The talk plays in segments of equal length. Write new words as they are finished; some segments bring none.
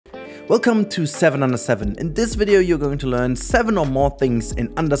Welcome to 7 under 7. In this video you're going to learn 7 or more things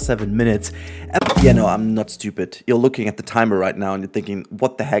in under 7 minutes. Yeah, no, I'm not stupid. You're looking at the timer right now and you're thinking,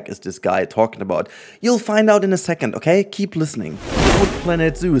 what the heck is this guy talking about? You'll find out in a second, okay? Keep listening. About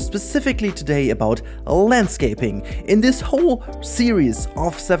Planet Zoo, specifically today about landscaping. In this whole series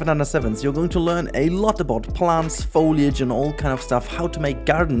of 7 under 7s, you're going to learn a lot about plants, foliage and all kind of stuff, how to make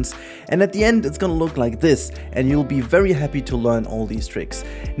gardens. And at the end it's gonna look like this and you'll be very happy to learn all these tricks.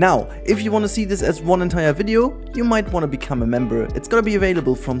 Now, if you want to see this as one entire video, you might want to become a member. It's gonna be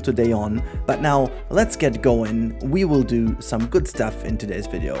available from today on. But now, let's get going. We will do some good stuff in today's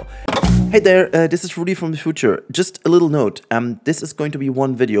video. Hey there, this is Rudi from the future. Just a little note, this is going to be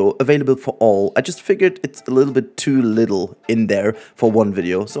one video available for all. I just figured it's a little bit too little in there for one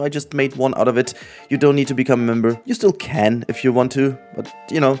video, so I just made one out of it. You don't need to become a member. You still can if you want to, but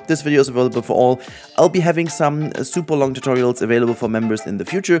you know, this video is available for all. I'll be having some super long tutorials available for members in the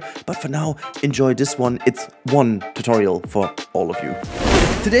future, but for now, enjoy this one. It's one tutorial for all of you.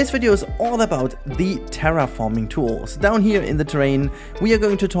 Today's video is all about the terraforming tools. Down here in the terrain, we are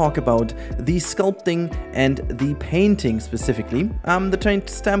going to talk about the sculpting and the painting specifically. The terrain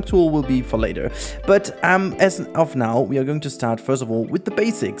stamp tool will be for later. But as of now, we are going to start first of all with the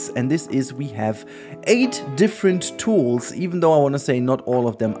basics. And this is, we have 8 different tools, even though I want to say not all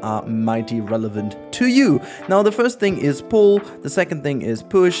of them are mighty relevant to you. Now, the first thing is pull, the second thing is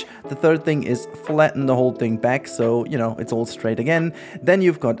push, the third thing is flatten the whole thing back, so, you know, it's all straight again. Then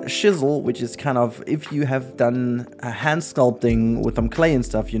you've got chisel, which is kind of, if you have done hand sculpting with some clay and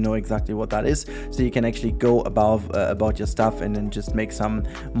stuff, you know exactly what that is. So you can actually go about your stuff and then just make some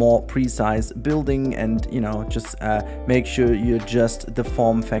more precise building and, you know, just make sure you adjust the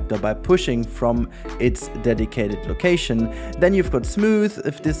form factor by pushing from its dedicated location. Then you've got smooth.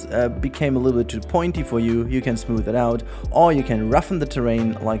 If this became a little bit too pointy for you, you can smooth it out, or you can roughen the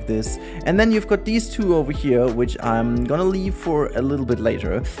terrain like this. And then you've got these two over here, which I'm gonna leave for a little bit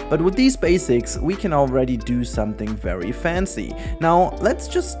later. But with these basics, we can already do something very fancy. Now, let's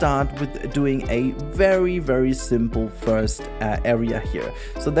just start with doing a very simple first area here.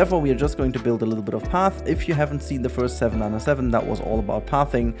 So therefore, we are just going to build a little bit of path. If you haven't seen the first 7 under 7, that was all about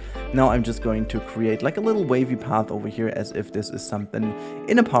pathing. Now I'm just going to create like a little wavy path over here as if this is something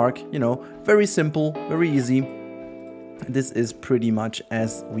in a park, you know, very simple, very easy. This is pretty much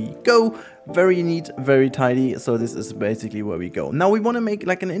as we go. Very neat, very tidy. So this is basically where we go. Now we want to make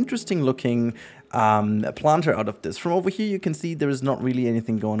like an interesting looking planter out of this. From over here you can see there is not really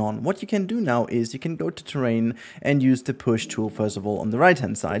anything going on. What you can do now is you can go to terrain and use the push tool first of all on the right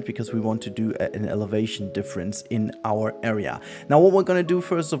hand side, because we want to do an elevation difference in our area. Now what we're going to do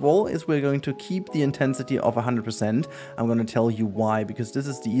first of all is we're going to keep the intensity of 100%. I'm going to tell you why, because this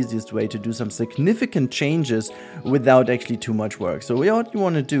is the easiest way to do some significant changes without actually too much work. So what you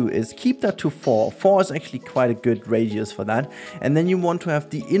want to do is keep that to 4. 4 is actually quite a good radius for that. And then you want to have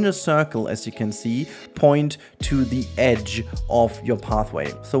the inner circle, as you can see, point to the edge of your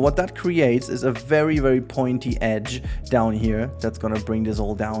pathway. So what that creates is a very pointy edge down here that's going to bring this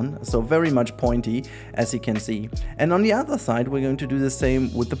all down. So very much pointy, as you can see. And on the other side, we're going to do the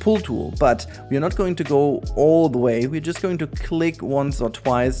same with the pull tool, but we're not going to go all the way. We're just going to click once or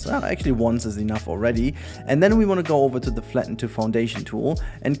twice. Well, actually once is enough already. And then we want to go over to the flatten to foundation tool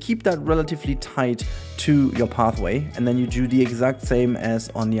and keep that relatively tight to your pathway. And then you do the exact same as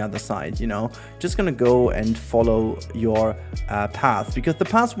on the other side, you know, just gonna go and follow your path, because the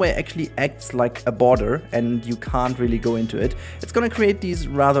pathway actually acts like a border and you can't really go into it. It's gonna create these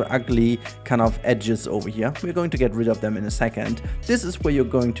rather ugly kind of edges over here. We're going to get rid of them in a second. This is where you're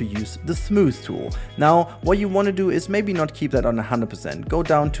going to use the smooth tool. Now what you want to do is maybe not keep that on 100%. Go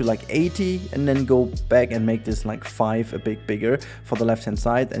down to like 80 and then go back and make this like 5 a bit bigger for the left hand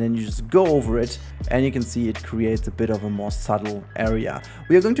side, and then you just go over it and you can see it creates a bit of a more subtle area.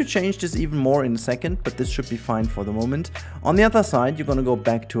 We are going to change this even more in a second, but this should be fine for the moment. On the other side, you're going to go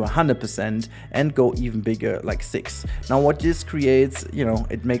back to 100% and go even bigger, like 6. Now what this creates, you know,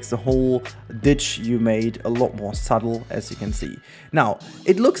 it makes the whole ditch you made a lot more subtle, as you can see. Now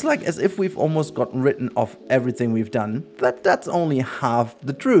it looks like as if we've almost gotten rid of everything we've done, but that's only half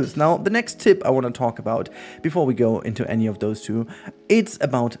the truth. Now the next tip I want to talk about before we go into any of those two, it's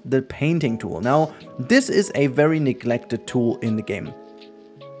about the painting tool. Now this is a very neglected tool in the game.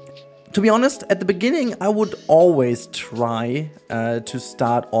 To be honest, at the beginning, I would always try to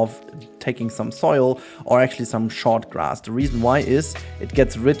start off taking some soil or actually some short grass. The reason why is it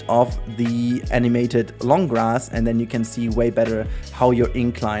gets rid of the animated long grass, and then you can see way better how your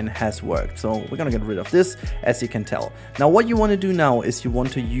incline has worked. So we're gonna get rid of this, as you can tell. Now what you want to do now is you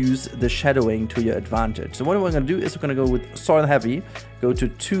want to use the shadowing to your advantage. So what we're gonna do is we're gonna go with soil heavy, go to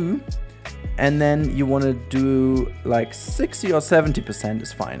 2, and then you want to do like 60 or 70%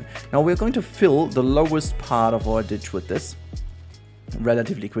 is fine. Now we're going to fill the lowest part of our ditch with this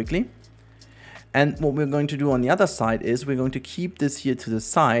relatively quickly. And what we're going to do on the other side is we're going to keep this here to the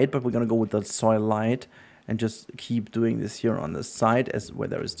side, but we're going to go with the soil light and just keep doing this here on the side as where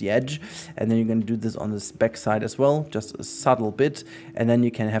there is the edge. And then you're going to do this on this back side as well, just a subtle bit. And then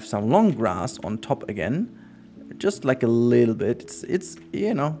you can have some long grass on top again. Just like a little bit, it's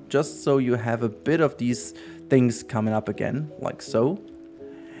you know, just so you have a bit of these things coming up again, like so.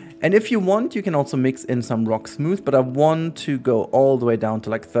 And if you want, you can also mix in some rock smooth, but I want to go all the way down to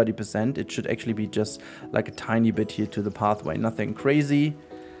like 30%. It should actually be just like a tiny bit here to the pathway, nothing crazy.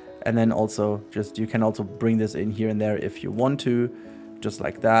 And then also just, you can also bring this in here and there if you want to. Just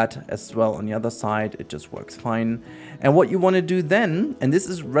like that as well on the other side, it just works fine. And what you want to do then, and this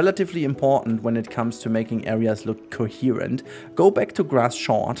is relatively important when it comes to making areas look coherent, go back to grass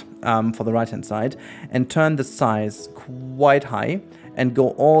short for the right hand side and turn the size quite high and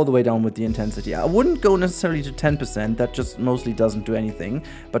go all the way down with the intensity. I wouldn't go necessarily to 10%, that just mostly doesn't do anything,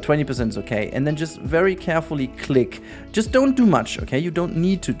 but 20% is okay. And then just very carefully click, just don't do much, okay? You don't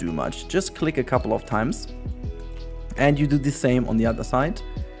need to do much, just click a couple of times. And you do the same on the other side,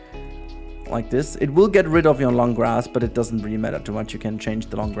 like this. It will get rid of your long grass, but it doesn't really matter too much. You can change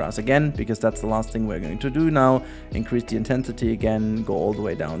the long grass again, because that's the last thing we're going to do now. Increase the intensity again, go all the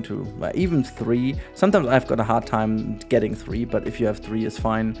way down to even 3. Sometimes I've got a hard time getting 3, but if you have 3 is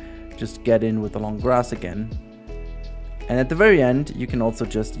fine. Just get in with the long grass again. And at the very end, you can also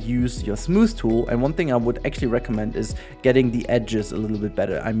just use your smooth tool. And one thing I would actually recommend is getting the edges a little bit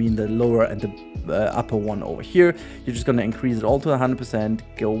better. I mean the lower and the upper one over here. You're just going to increase it all to 100%,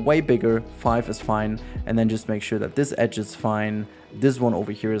 go way bigger, 5 is fine. And then just make sure that this edge is fine. This one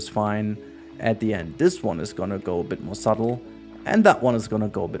over here is fine. At the end, this one is going to go a bit more subtle. And that one is going to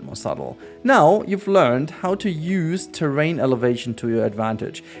go a bit more subtle. Now you've learned how to use terrain elevation to your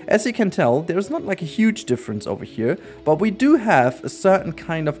advantage. As you can tell, there's not like a huge difference over here, but we do have a certain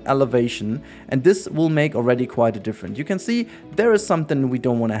kind of elevation, and this will make already quite a difference. You can see there is something we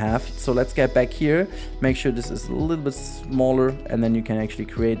don't want to have, so let's get back here, make sure this is a little bit smaller, and then you can actually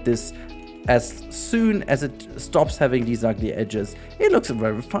create this. As soon as it stops having these ugly edges, it looks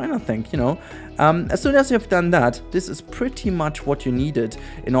very fine, I think, you know. As soon as you've done that, this is pretty much what you needed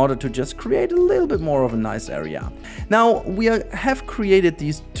in order to just create a little bit more of a nice area. Now, we have created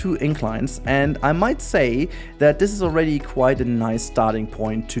these 2 inclines, and I might say that this is already quite a nice starting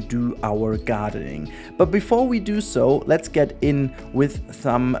point to do our gardening. But before we do so, let's get in with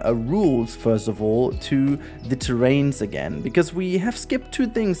some rules, first of all, to the terrains again, because we have skipped 2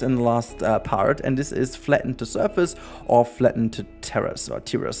 things in the last part, and this is flatten to surface or flatten to terrace or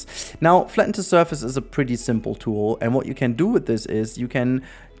terrace. Now, flatten to surface is a pretty simple tool, and what you can do with this is you can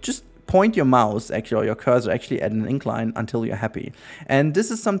just point your mouse actually, or your cursor actually at an incline until you're happy. And this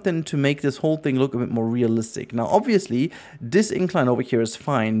is something to make this whole thing look a bit more realistic. Now obviously this incline over here is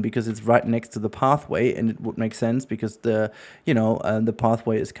fine because it's right next to the pathway, and it would make sense because the the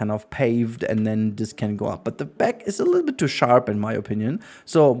pathway is kind of paved, and then this can go up. But the back is a little bit too sharp in my opinion.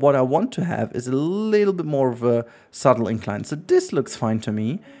 So what I want to have is a little bit more of a subtle incline. So this looks fine to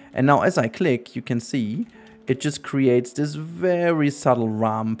me. And now as I click, you can see it just creates this very subtle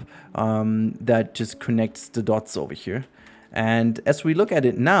ramp that just connects the dots over here. And as we look at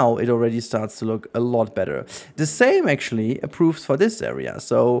it now, it already starts to look a lot better. The same actually approves for this area.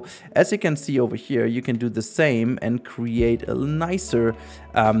 So as you can see over here, you can do the same and create a nicer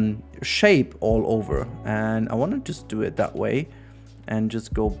shape all over. And I want to just do it that way. And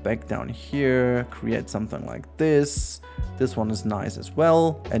just go back down here, create something like this. This one is nice as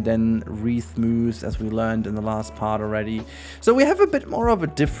well. And then re-smooth, as we learned in the last part already. So we have a bit more of a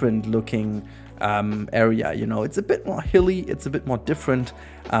different looking area, you know. It's a bit more hilly, it's a bit more different.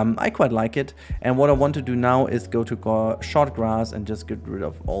 I quite like it. And what I want to do now is go to short grass and just get rid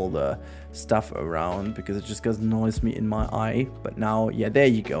of all the stuff around, because it just annoys me in my eye. But now, yeah, there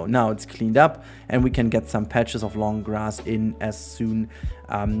you go. Now it's cleaned up, and we can get some patches of long grass in as soon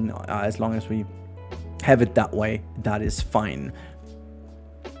as long as we have it that way. That is fine.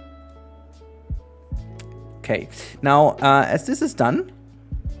 Okay, now as this is done,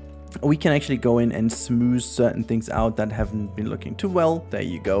 we can actually go in and smooth certain things out that haven't been looking too well. There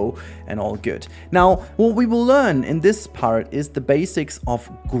you go, and all good. Now, what we will learn in this part is the basics of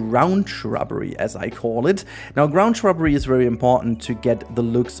ground shrubbery, as I call it. Now, ground shrubbery is very important to get the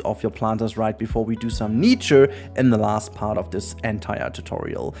looks of your planters right before we do some nature in the last part of this entire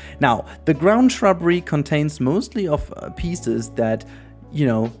tutorial. Now, the ground shrubbery contains mostly of pieces that, you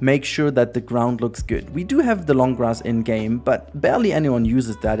know, make sure that the ground looks good. We do have the long grass in game, but barely anyone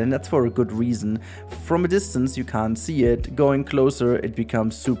uses that, and that's for a good reason. From a distance you can't see it, going closer it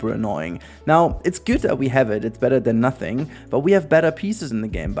becomes super annoying. Now, it's good that we have it, it's better than nothing, but we have better pieces in the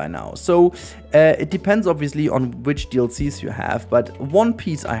game by now. So it depends obviously on which DLCs you have, but one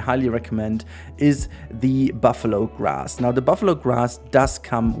piece I highly recommend is the buffalo grass. Now, the buffalo grass does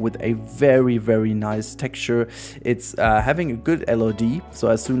come with a very, very nice texture. It's having a good LOD, so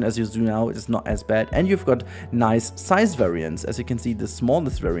as soon as you zoom out, it's not as bad, and you've got nice size variants. As you can see, the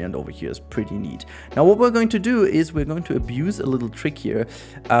smallest variant over here is pretty neat. Now, what we're going to do is we're going to abuse a little trick here.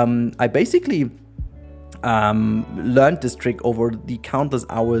 I basically learned this trick over the countless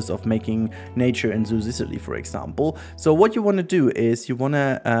hours of making nature in Zoo Sicily, for example. So what you want to do is you want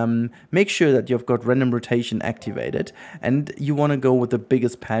to make sure that you've got random rotation activated, and you want to go with the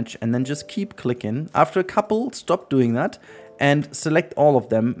biggest patch and then just keep clicking. After a couple, stop doing that and select all of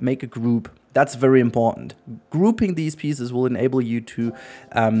them, make a group. That's very important. Grouping these pieces will enable you to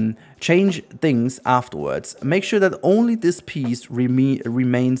change things afterwards. Make sure that only this piece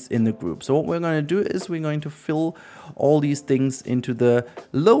remains in the group. So what we're going to do is we're going to fill all these things into the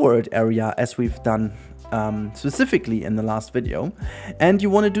lowered area as we've done specifically in the last video, and you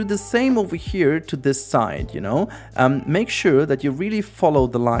want to do the same over here to this side, you know. Make sure that you really follow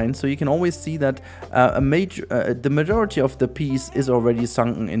the line, so you can always see that the majority of the piece is already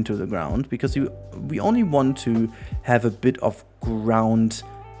sunken into the ground, because we only want to have a bit of ground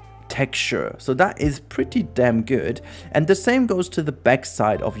texture. So that is pretty damn good. And the same goes to the back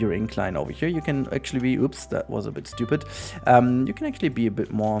side of your incline over here. You can actually be, oops, that was a bit stupid. You can actually be a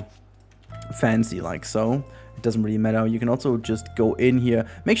bit more fancy, like so. It doesn't really matter. You can also just go in here.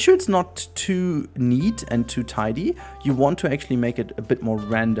 Make sure it's not too neat and too tidy. You want to actually make it a bit more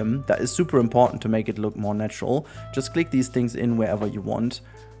random. That is super important to make it look more natural. Just click these things in wherever you want.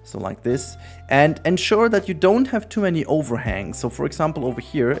 So like this, and ensure that you don't have too many overhangs. So for example, over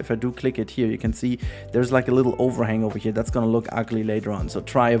here, if I do click it here, you can see there's like a little overhang over here that's gonna look ugly later on, so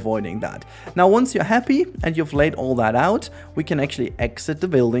try avoiding that. Now, once you're happy and you've laid all that out, we can actually exit the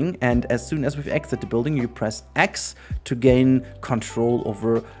building, and as soon as we've exited the building, you press X to gain control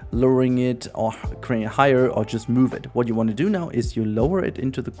over lowering it or creating it higher or just move it. What you want to do now is you lower it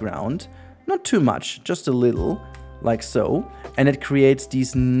into the ground, not too much, just a little, like so, and it creates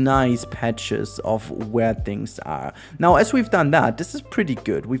these nice patches of where things are. Now, as we've done that, this is pretty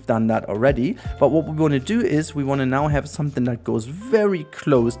good. We've done that already, but what we want to do is we want to now have something that goes very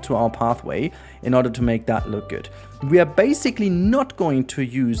close to our pathway in order to make that look good. We are basically not going to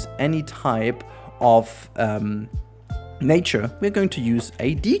use any type of nature. We're going to use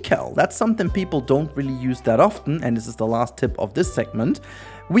a decal. That's something people don't really use that often, and this is the last tip of this segment.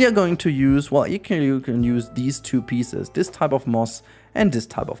 We are going to use, well, you can use these two pieces, this type of moss and this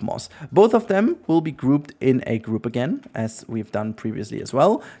type of moss. Both of them will be grouped in a group again, as we've done previously as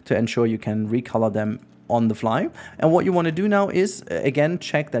well, to ensure you can recolor them on the fly. And what you want to do now is, again,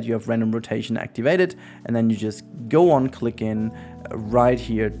 check that you have random rotation activated, and then you just go on clicking right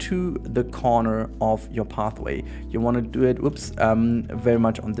here to the corner of your pathway. You want to do it, very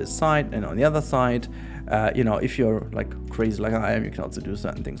much on this side and on the other side. You know, if you're like crazy like I am, you can also do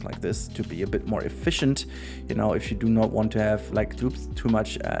certain things like this to be a bit more efficient. You know, if you do not want to have like too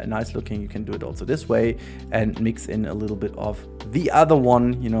much nice looking, you can do it also this way and mix in a little bit of the other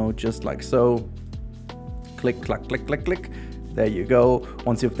one, you know, just like so. Click, click, click, click, click. There you go.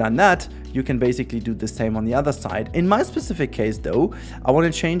 Once you've done that, you can basically do the same on the other side. In my specific case though, I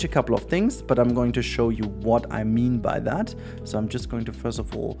want to change a couple of things, but I'm going to show you what I mean by that. So I'm just going to first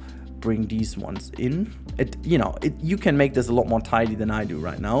of all bring these ones in. You can make this a lot more tidy than I do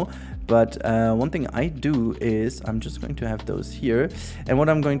right now. But one thing I do is I'm just going to have those here. And what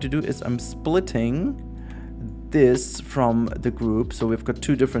I'm going to do is I'm splitting this from the group, so we've got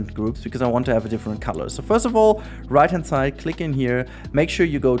two different groups because I want to have a different color. So first of all, right hand side, click in here, make sure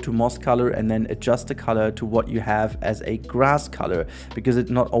you go to moss color and then adjust the color to what you have as a grass color, because it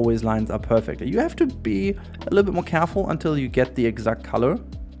not always lines up perfectly. You have to be a little bit more careful until you get the exact color.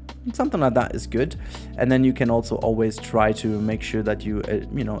 Something like that is good. And then you can also always try to make sure that you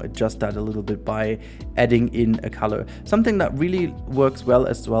adjust that a little bit by adding in a color. Something that really works well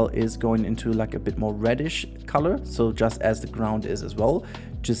as well is going into like a bit more reddish color, so just as the ground is as well,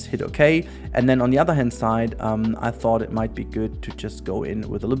 just hit OK. And then on the other hand side, I thought it might be good to just go in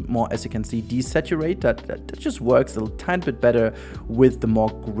with a little bit more, as you can see, desaturate. That just works a little tiny bit better with the more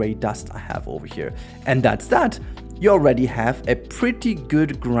gray dust I have over here. And that's that. You already have a pretty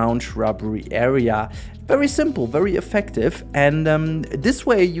good ground shrubbery area. Very simple, very effective, and this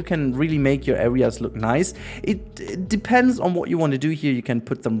way you can really make your areas look nice. It depends on what you want to do here. You can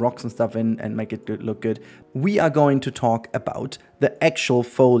put some rocks and stuff in and make it look good. We are going to talk about the actual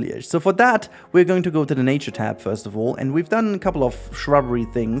foliage. So for that, we're going to go to the nature tab first of all, and we've done a couple of shrubbery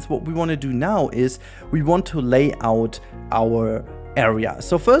things. What we want to do now is we want to lay out our area.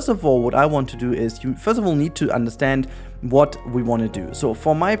 So first of all, what I want to do is you first of all need to understand what we want to do. So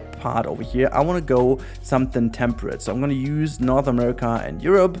for my part over here, I want to go something temperate. So I'm going to use North America and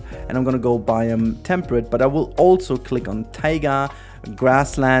Europe, and I'm going to go biome temperate, but I will also click on taiga,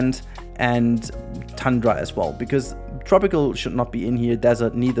 grassland, and tundra as well, because tropical should not be in here,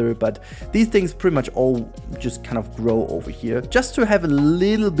 desert neither, but these things pretty much all just kind of grow over here, just to have a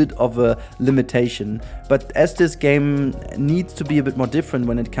little bit of a limitation. But as this game needs to be a bit more different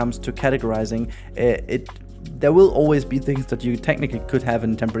when it comes to categorizing, there will always be things that you technically could have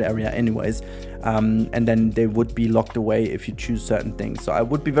in temperate area anyways, and then they would be locked away if you choose certain things. So I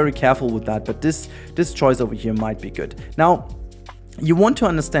would be very careful with that, but this choice over here might be good. Now, you want to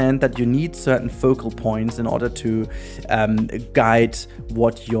understand that you need certain focal points in order to guide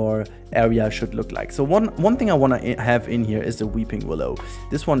what your area should look like. So one thing I want to have in here is the weeping willow.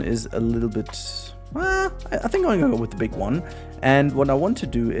 This one is a little bit, I think I'm going to go with the big one. And what I want to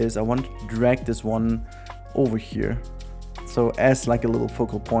do is I want to drag this one over here, so as like a little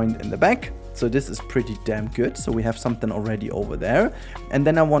focal point in the back. So this is pretty damn good. So we have something already over there, and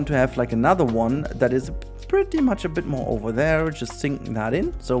then I want to have like another one that is pretty much a bit more over there, just sinking that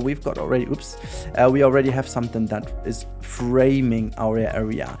in. So we've got already, we already have something that is framing our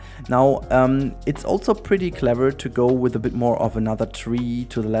area. Now, it's also pretty clever to go with a bit more of another tree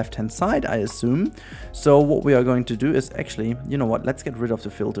to the left hand side, I assume. So what we are going to do is actually, you know what, let's get rid of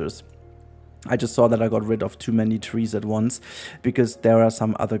the filters. I just saw that I got rid of too many trees at once, because there are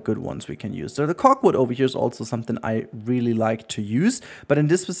some other good ones we can use. So the corkwood over here is also something I really like to use, but in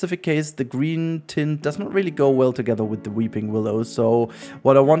this specific case, the green tint does not really go well together with the weeping willow. So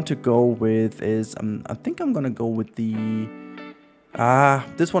what I want to go with is, I think I'm gonna go with the,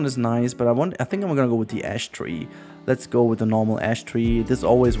 this one is nice, but I think I'm gonna go with the ash tree. Let's go with the normal ash tree. This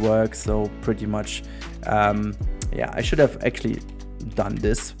always works, so pretty much, yeah, I should have actually done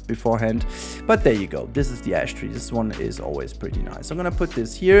this beforehand, but there you go. This is the ash tree. This one is always pretty nice. I'm gonna put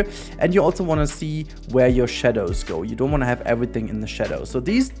this here, and you also want to see where your shadows go. You don't want to have everything in the shadow. So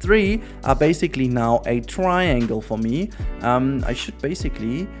these three are basically now a triangle for me. I should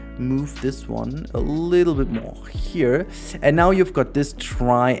basically move this one a little bit more here, and now you've got this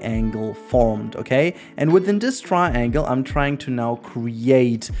triangle formed, okay? And within this triangle, I'm trying to now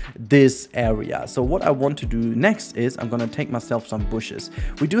create this area. So what I want to do next is I'm gonna take myself some bushes.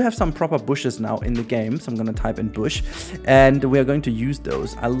 We do have some proper bushes now in the game, so I'm gonna type in bush, and we are going to use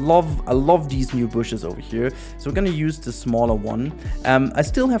those. I love these new bushes over here, so we're gonna use the smaller one. I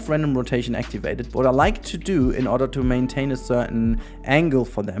still have random rotation activated. What I like to do in order to maintain a certain angle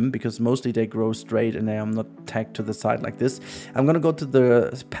for them, because mostly they grow straight and they are not tagged to the side like this, I'm gonna go to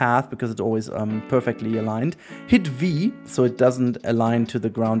the path, because it's always perfectly aligned. Hit V so it doesn't align to the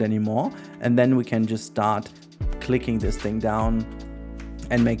ground anymore, and then we can just start clicking this thing down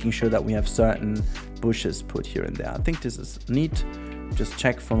and making sure that we have certain bushes put here and there. I think this is neat. Just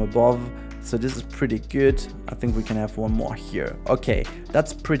check from above. So this is pretty good. I think we can have one more here. Okay,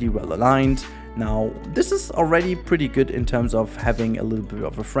 that's pretty well aligned. Now, this is already pretty good in terms of having a little bit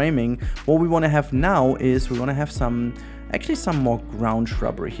of a framing. What we want to have now is we want to have some more ground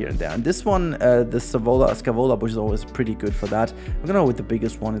shrubbery here and there. And this one, the Scavola bush is always pretty good for that. We're gonna go with the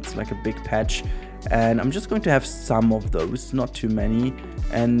biggest one. It's like a big patch. And I'm just going to have some of those, not too many.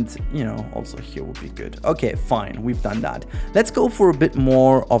 And, you know, also here would be good. Okay, fine, we've done that. Let's go for a bit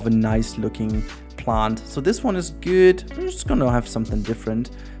more of a nice looking plant. So this one is good. I'm just gonna have something different.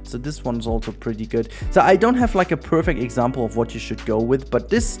 So this one's also pretty good. So I don't have like a perfect example of what you should go with, but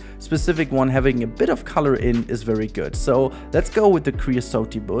this specific one having a bit of color in is very good. So let's go with the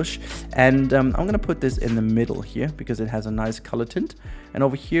creosote bush, and I'm gonna put this in the middle here because it has a nice color tint. And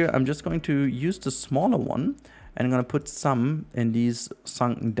over here I'm just going to use the smaller one, and I'm gonna put some in these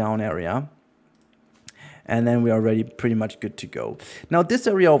sunken down area. And then we're already pretty much good to go. Now this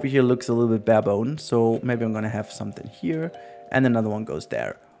area over here looks a little bit bare bone, so maybe I'm gonna have something here, and another one goes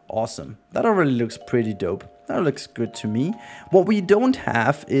there. Awesome. That already looks pretty dope. That looks good to me. What we don't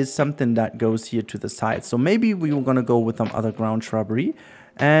have is something that goes here to the side. So maybe we were gonna go with some other ground shrubbery.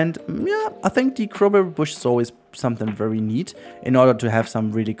 And yeah, I think the crowberry bush is always something very neat in order to have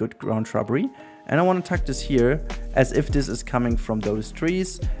some really good ground shrubbery. And I want to tuck this here as if this is coming from those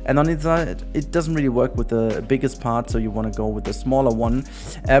trees. And on the side, it doesn't really work with the biggest part, so you want to go with the smaller one.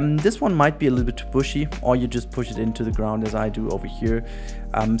 This one might be a little bit too bushy, or you just push it into the ground as I do over here.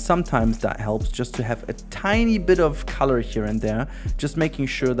 Sometimes that helps just to have a tiny bit of color here and there, just making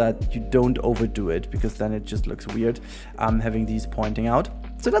sure that you don't overdo it, because then it just looks weird having these pointing out.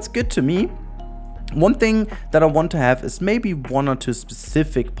 So that's good to me. One thing that I want to have is maybe 1 or 2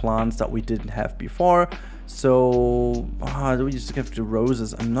 specific plants that we didn't have before. So we just have the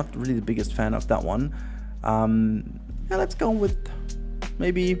roses. I'm not really the biggest fan of that one. Yeah, let's go with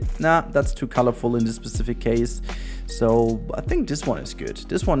maybe, nah, that's too colorful in this specific case. So I think this one is good.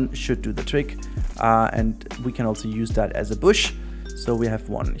 This one should do the trick. And we can also use that as a bush. So we have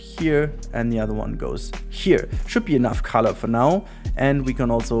one here and the other one goes here. Should be enough color for now. And we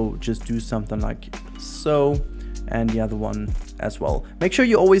can also just do something like so, and the other one as well. Make sure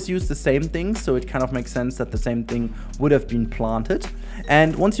you always use the same thing, so it kind of makes sense that the same thing would have been planted.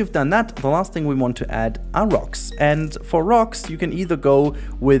 And once you've done that, the last thing we want to add are rocks. And for rocks, you can either go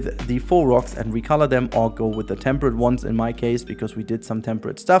with the full rocks and recolor them, or go with the temperate ones in my case, because we did some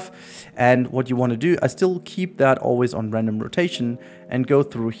temperate stuff. And what you want to do, I still keep that always on random rotation and go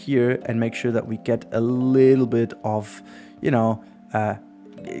through here and make sure that we get a little bit of, you know,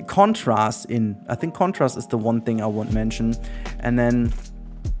 contrast in. I think contrast is the one thing I won't mention. And then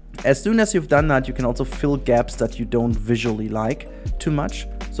as soon as you've done that, you can also fill gaps that you don't visually like too much.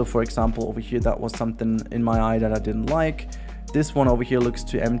 So for example, over here, that was something in my eye that I didn't like. This one over here looks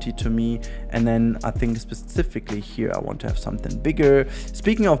too empty to me. And then I think specifically here, I want to have something bigger.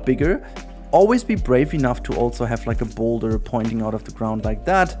 Speaking of bigger, always be brave enough to also have like a boulder pointing out of the ground like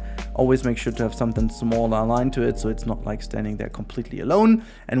that. Always make sure to have something smaller aligned to it, so it's not like standing there completely alone.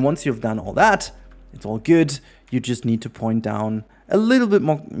 And once you've done all that, it's all good. You just need to point down a little bit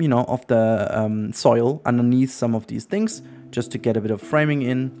more, you know, of the soil underneath some of these things, just to get a bit of framing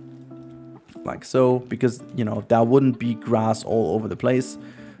in, like so, because, you know, there wouldn't be grass all over the place.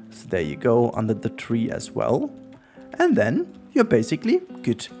 So there you go, under the tree as well. And then you're basically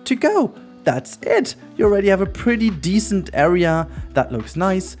good to go. That's it. You already have a pretty decent area that looks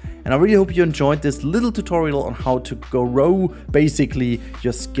nice. And I really hope you enjoyed this little tutorial on how to grow basically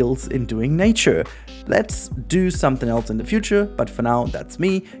your skills in doing nature. Let's do something else in the future, but for now, that's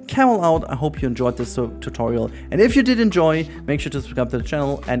me, Camel out. I hope you enjoyed this tutorial. And if you did enjoy, make sure to subscribe to the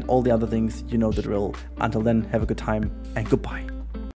channel and all the other things, you know the drill. Until then, have a good time and goodbye.